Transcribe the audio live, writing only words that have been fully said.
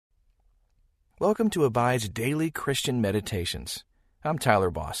Welcome to Abide's Daily Christian Meditations. I'm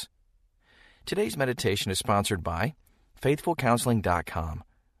Tyler Boss. Today's meditation is sponsored by FaithfulCounseling.com,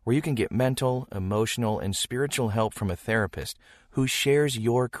 where you can get mental, emotional, and spiritual help from a therapist who shares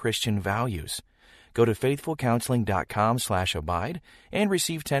your Christian values. Go to FaithfulCounseling.com/abide and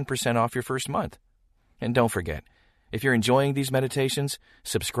receive 10% off your first month. And don't forget, if you're enjoying these meditations,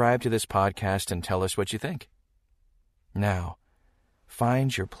 subscribe to this podcast and tell us what you think. Now,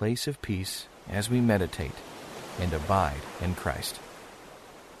 find your place of peace as we meditate and abide in Christ.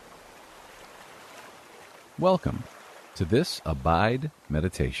 Welcome to this Abide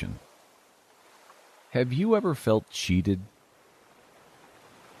Meditation. Have you ever felt cheated?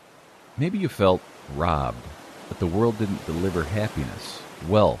 Maybe you felt robbed, that the world didn't deliver happiness,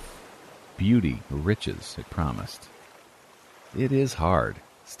 wealth, beauty, or riches it promised. It is hard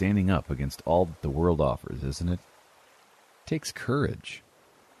standing up against all that the world offers, isn't it? It takes courage.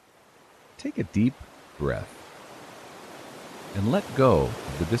 Take a deep breath and let go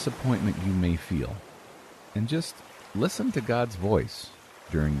of the disappointment you may feel, and just listen to God's voice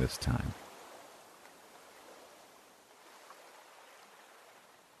during this time.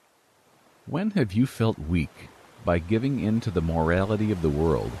 When have you felt weak by giving in to the morality of the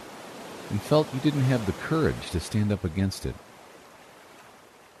world and felt you didn't have the courage to stand up against it?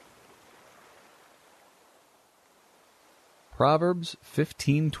 Proverbs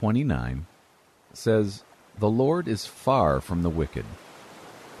 15:29 says, "The Lord is far from the wicked,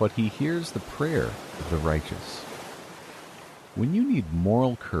 but he hears the prayer of the righteous." When you need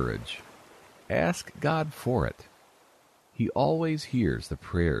moral courage, ask God for it. He always hears the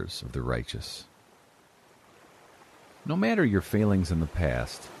prayers of the righteous. No matter your failings in the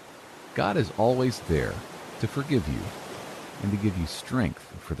past, God is always there to forgive you and to give you strength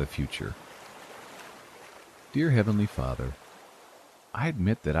for the future. Dear Heavenly Father, I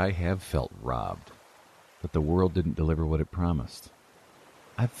admit that I have felt robbed, that the world didn't deliver what it promised.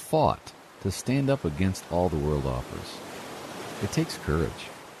 I've fought to stand up against all the world offers. It takes courage.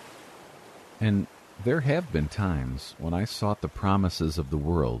 And there have been times when I sought the promises of the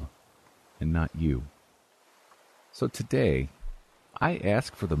world and not you. So today, I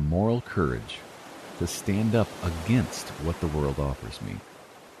ask for the moral courage to stand up against what the world offers me.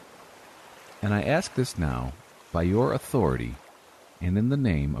 And I ask this now by your authority and in the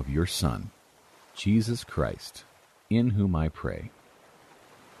name of your Son, Jesus Christ, in whom I pray.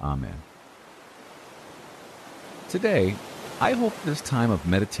 Amen. Today, I hope this time of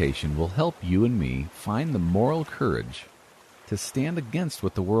meditation will help you and me find the moral courage to stand against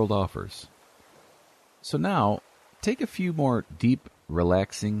what the world offers. So now, take a few more deep,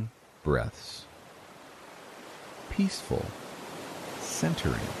 relaxing breaths. Peaceful,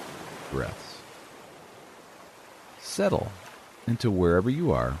 centering breaths. Settle into wherever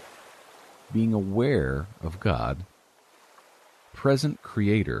you are, being aware of God, present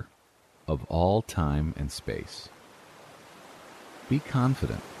creator of all time and space. Be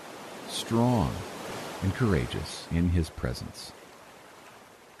confident, strong, and courageous in His presence.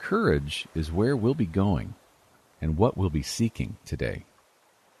 Courage is where we'll be going and what we'll be seeking today.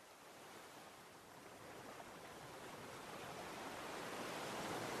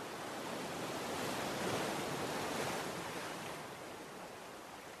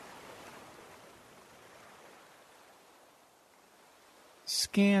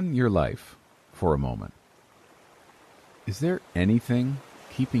 Scan your life for a moment. Is there anything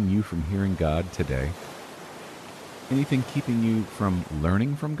keeping you from hearing God today? Anything keeping you from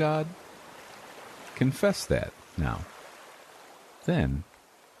learning from God? Confess that now. Then,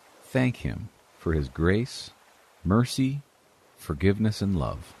 thank Him for His grace, mercy, forgiveness, and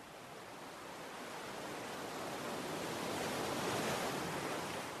love.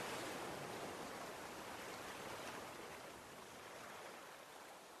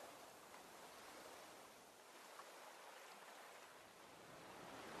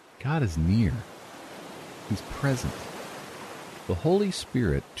 God is near. He's present. The Holy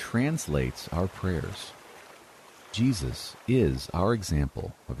Spirit translates our prayers. Jesus is our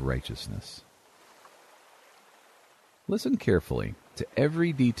example of righteousness. Listen carefully to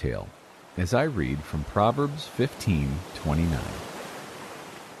every detail as I read from Proverbs 15:29.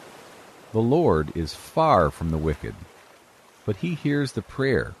 The Lord is far from the wicked, but He hears the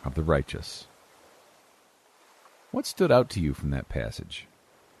prayer of the righteous. What stood out to you from that passage?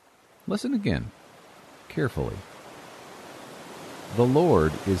 Listen again, carefully. The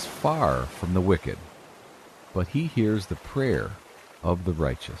Lord is far from the wicked, but He hears the prayer of the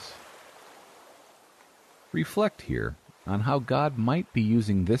righteous. Reflect here on how God might be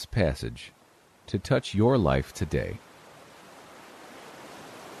using this passage to touch your life today.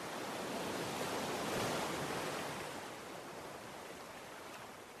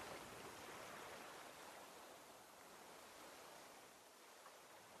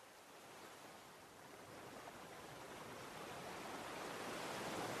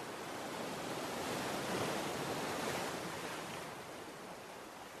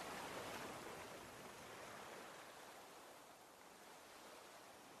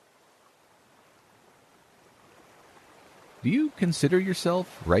 Do you consider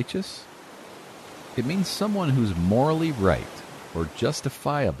yourself righteous? It means someone who's morally right, or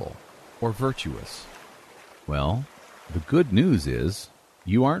justifiable, or virtuous. Well, the good news is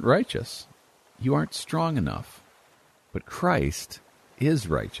you aren't righteous. You aren't strong enough. But Christ is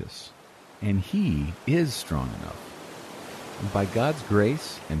righteous, and He is strong enough. And by God's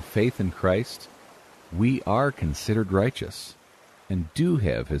grace and faith in Christ, we are considered righteous and do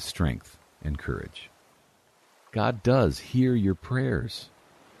have His strength and courage. God does hear your prayers.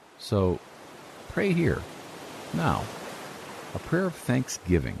 So pray here, now, a prayer of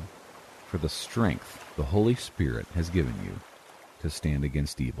thanksgiving for the strength the Holy Spirit has given you to stand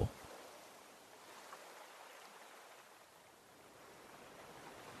against evil.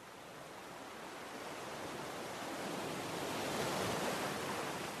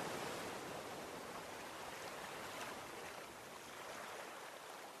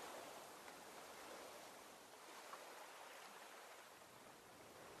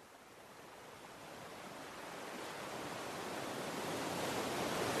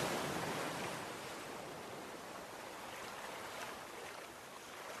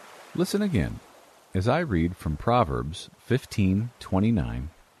 Listen again as I read from Proverbs 15:29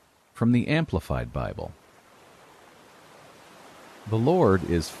 from the Amplified Bible. The Lord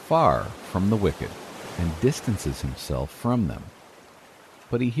is far from the wicked and distances Himself from them,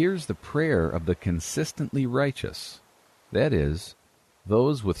 but He hears the prayer of the consistently righteous, that is,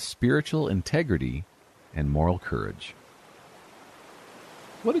 those with spiritual integrity and moral courage.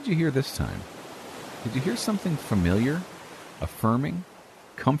 What did you hear this time? Did you hear something familiar, affirming,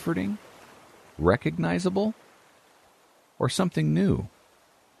 comforting, recognizable, or something new,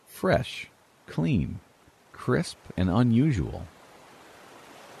 fresh, clean, crisp, and unusual?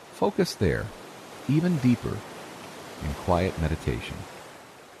 Focus there, even deeper, in quiet meditation.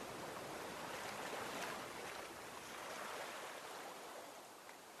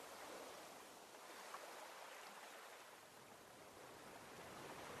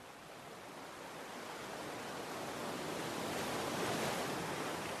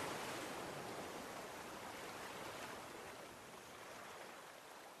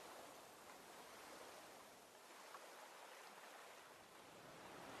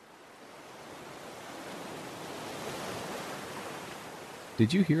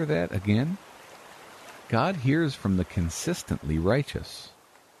 Did you hear that again? God hears from the consistently righteous,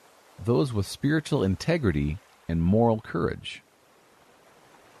 those with spiritual integrity and moral courage.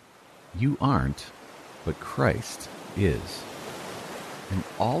 You aren't, but Christ is. And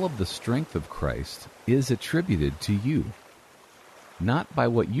all of the strength of Christ is attributed to you, not by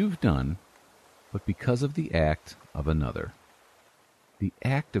what you've done, but because of the act of another, the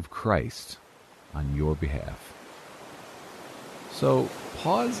act of Christ on your behalf. So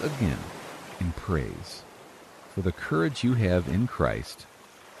pause again in praise for the courage you have in Christ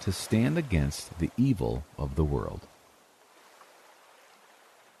to stand against the evil of the world.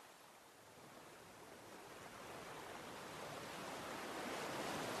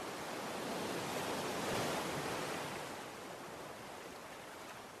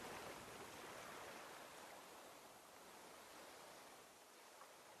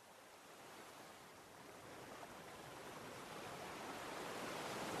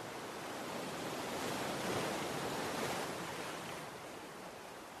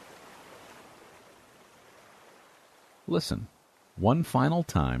 Listen one final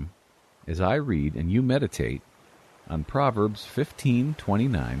time as I read and you meditate on Proverbs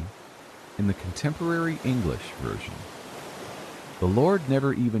 15:29 in the Contemporary English Version. The Lord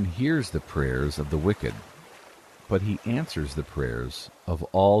never even hears the prayers of the wicked, but He answers the prayers of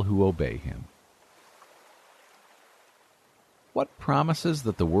all who obey Him. What promises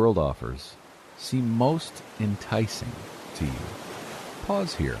that the world offers seem most enticing to you?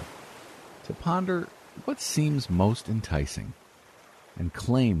 Pause here to ponder what seems most enticing and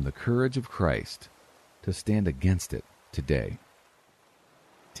claim the courage of Christ to stand against it today.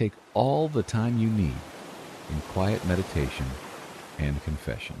 Take all the time you need in quiet meditation and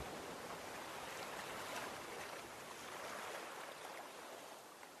confession.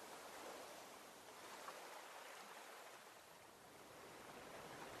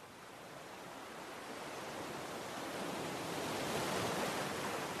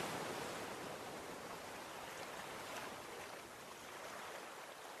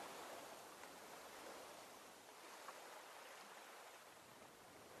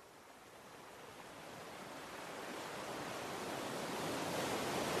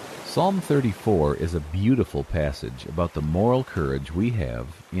 Psalm 34 is a beautiful passage about the moral courage we have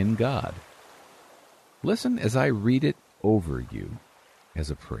in God. Listen as I read it over you as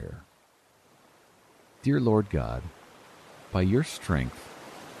a prayer. Dear Lord God, By your strength,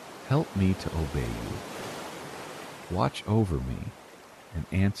 help me to obey you. Watch over me and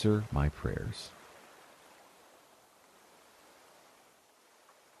answer my prayers.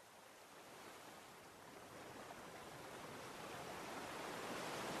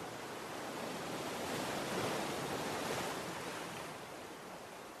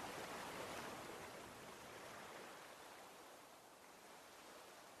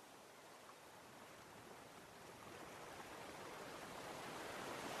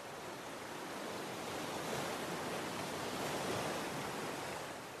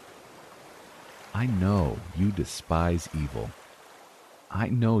 I know you despise evil. I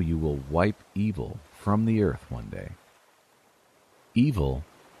know you will wipe evil from the earth one day. Evil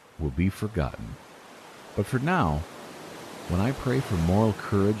will be forgotten. But for now, when I pray for moral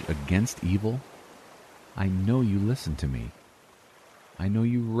courage against evil, I know you listen to me. I know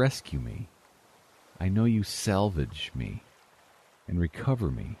you rescue me. I know you salvage me and recover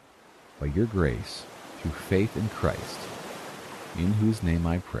me by your grace through faith in Christ, in whose name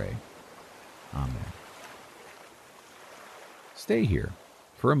I pray. Amen. Stay here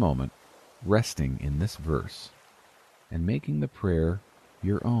for a moment, resting in this verse and making the prayer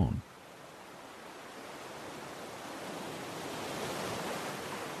your own.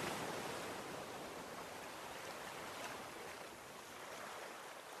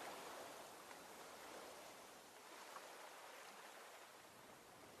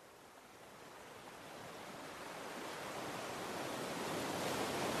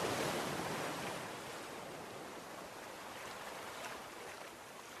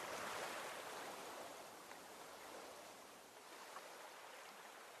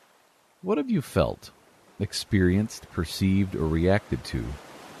 What have you felt, experienced, perceived, or reacted to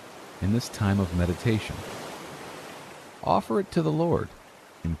in this time of meditation? Offer it to the Lord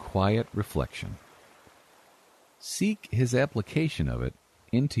in quiet reflection. Seek His application of it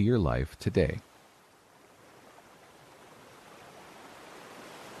into your life today.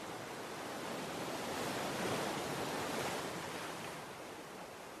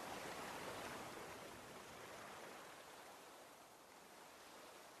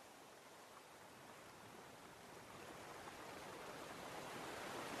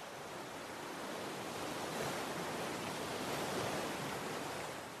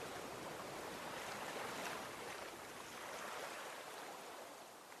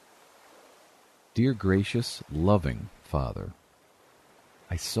 Dear gracious, loving Father,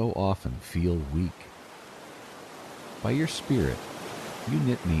 I so often feel weak. By your Spirit, you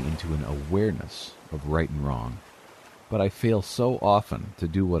knit me into an awareness of right and wrong, but I fail so often to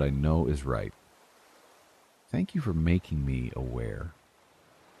do what I know is right. Thank you for making me aware.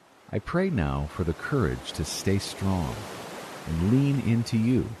 I pray now for the courage to stay strong and lean into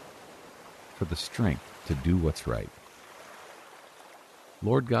you, for the strength to do what's right.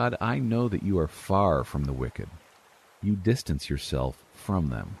 Lord God, I know that you are far from the wicked. You distance yourself from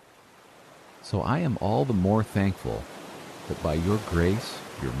them. So I am all the more thankful that by your grace,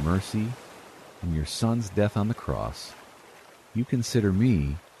 your mercy, and your Son's death on the cross, you consider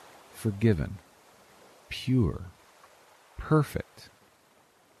me forgiven, pure, perfect,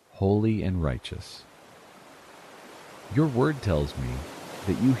 holy, and righteous. Your word tells me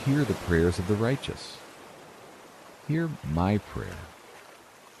that you hear the prayers of the righteous. Hear my prayer.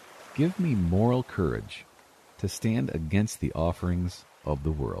 Give me moral courage to stand against the offerings of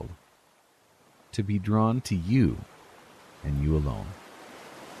the world, to be drawn to you and you alone.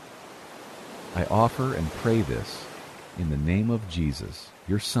 I offer and pray this in the name of Jesus,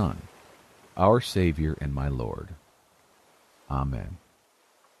 your Son, our Savior and my Lord. Amen.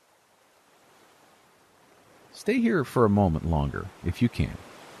 Stay here for a moment longer, if you can.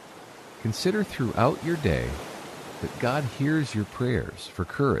 Consider throughout your day that God hears your prayers for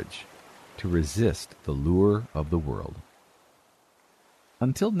courage to resist the lure of the world.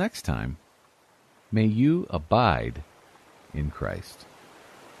 Until next time, may you abide in Christ.